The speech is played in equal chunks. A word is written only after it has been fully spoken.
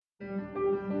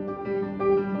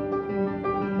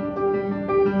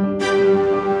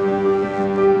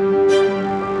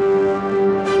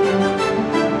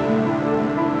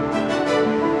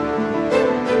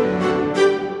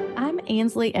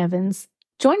Ashley Evans.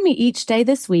 Join me each day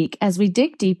this week as we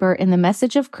dig deeper in the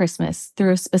message of Christmas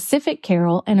through a specific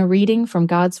carol and a reading from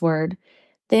God's Word.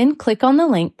 Then click on the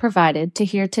link provided to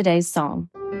hear today's song.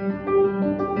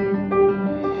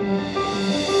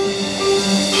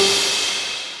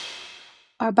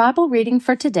 Our Bible reading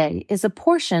for today is a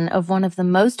portion of one of the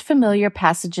most familiar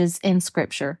passages in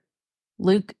Scripture,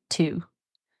 Luke 2.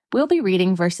 We'll be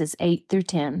reading verses 8 through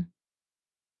 10.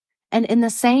 And in the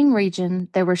same region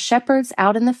there were shepherds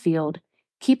out in the field,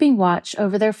 keeping watch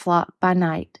over their flock by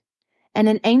night. And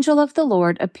an angel of the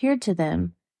Lord appeared to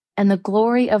them, and the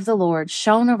glory of the Lord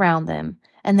shone around them,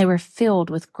 and they were filled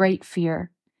with great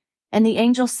fear. And the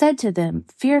angel said to them,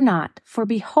 "Fear not, for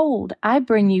behold, I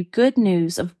bring you good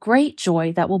news of great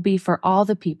joy that will be for all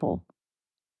the people."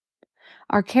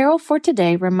 Our carol for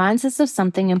today reminds us of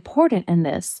something important in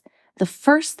this, the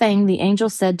first thing the angel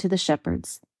said to the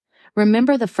shepherds.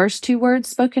 Remember the first two words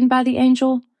spoken by the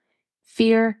angel?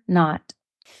 Fear not.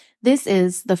 This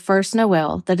is the first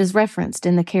Noel that is referenced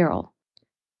in the carol.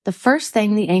 The first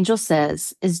thing the angel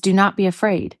says is, "Do not be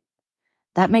afraid."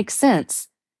 That makes sense.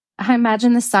 I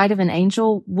imagine the sight of an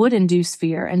angel would induce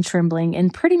fear and trembling in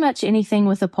pretty much anything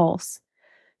with a pulse.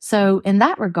 So, in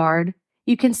that regard,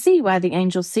 you can see why the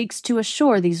angel seeks to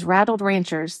assure these rattled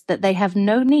ranchers that they have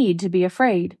no need to be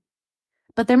afraid.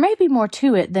 But there may be more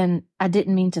to it than "I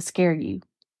didn't mean to scare you."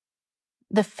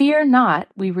 The "fear not"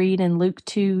 we read in Luke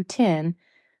 2:10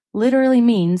 literally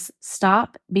means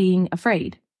stop being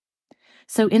afraid.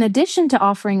 So in addition to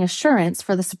offering assurance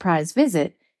for the surprise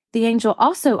visit, the angel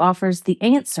also offers the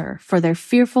answer for their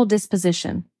fearful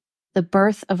disposition, the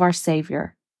birth of our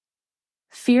Savior.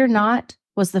 Fear not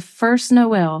was the first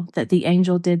Noel that the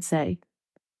angel did say.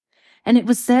 And it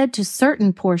was said to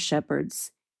certain poor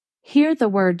shepherds. Here the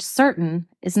word certain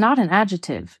is not an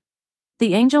adjective.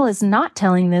 The angel is not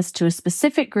telling this to a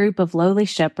specific group of lowly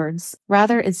shepherds.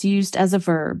 Rather, it's used as a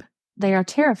verb. They are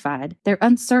terrified. They're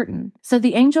uncertain. So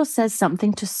the angel says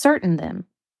something to certain them.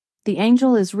 The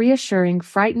angel is reassuring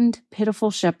frightened, pitiful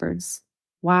shepherds.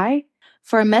 Why?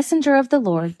 For a messenger of the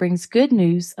Lord brings good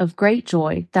news of great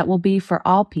joy that will be for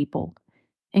all people,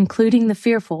 including the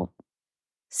fearful.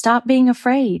 Stop being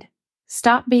afraid.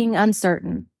 Stop being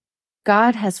uncertain.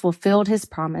 God has fulfilled his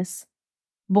promise.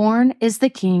 Born is the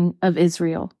King of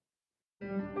Israel.